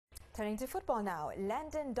Turning to football now,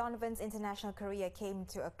 Landon Donovan's international career came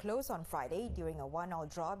to a close on Friday during a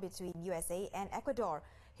 1-1 draw between USA and Ecuador.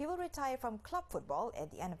 He will retire from club football at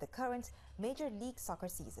the end of the current Major League Soccer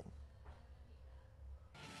season.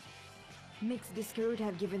 Mixed Diskerud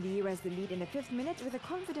have given the US the lead in the 5th minute with a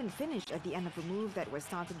confident finish at the end of a move that was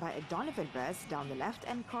started by a Donovan burst down the left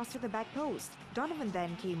and crossed to the back post. Donovan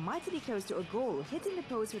then came mightily close to a goal, hitting the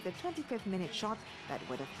post with a 25th minute shot that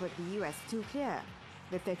would have put the US 2 clear.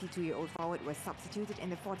 The 32-year-old forward was substituted in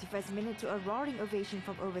the 41st minute to a roaring ovation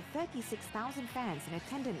from over 36,000 fans in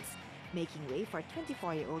attendance, making way for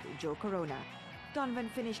 24-year-old Joe Corona. Donovan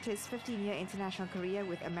finished his 15-year international career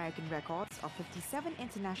with American records of 57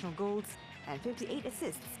 international goals and 58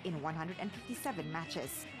 assists in 157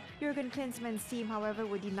 matches. Jurgen Klinsmann's team, however,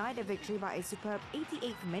 were denied a victory by a superb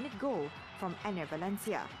 88th-minute goal from Ener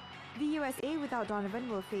Valencia. The USA without Donovan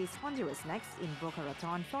will face Honduras next in Boca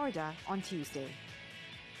Raton, Florida on Tuesday.